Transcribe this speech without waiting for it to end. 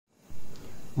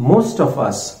Most of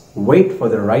us wait for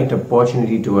the right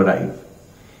opportunity to arrive.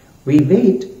 We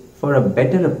wait for a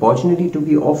better opportunity to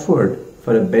be offered,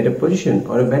 for a better position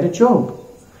or a better job.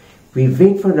 We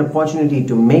wait for an opportunity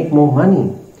to make more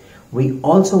money. We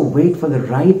also wait for the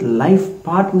right life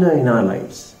partner in our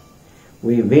lives.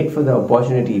 We wait for the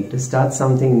opportunity to start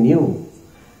something new.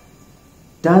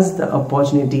 Does the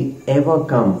opportunity ever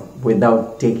come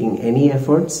without taking any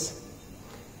efforts?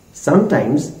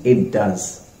 Sometimes it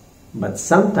does, but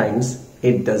sometimes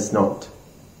it does not.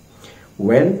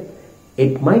 Well,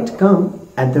 it might come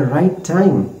at the right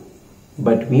time,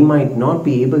 but we might not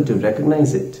be able to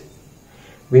recognize it.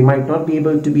 We might not be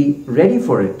able to be ready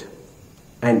for it.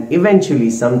 And eventually,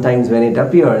 sometimes when it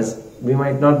appears, we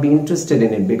might not be interested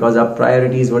in it because our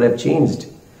priorities would have changed.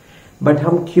 But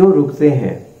हम क्यों रुकते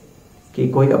हैं कि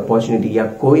कोई opportunity या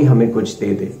कोई हमें कुछ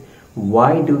दे दे?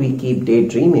 Why do we keep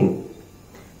daydreaming?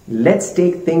 Let's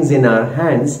take things in our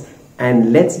hands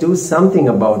and let's do something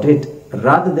about it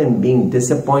rather than being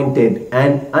disappointed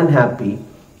and unhappy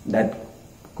that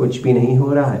कुछ भी नहीं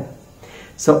हो रहा है.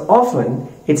 So often,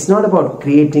 it's not about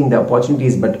creating the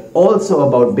opportunities but also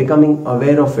about becoming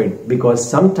aware of it, because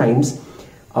sometimes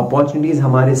opportunities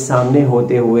हमारे सामने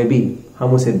होते हुए भी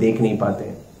हम उसे देख नहीं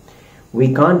पाते.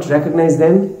 We can't recognize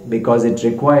them because it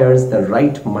requires the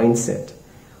right mindset.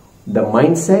 The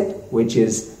mindset which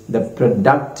is the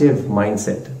productive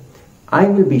mindset. I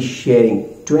will be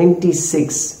sharing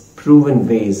 26 proven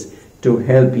ways to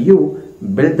help you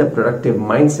build the productive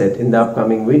mindset in the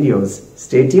upcoming videos.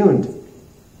 Stay tuned.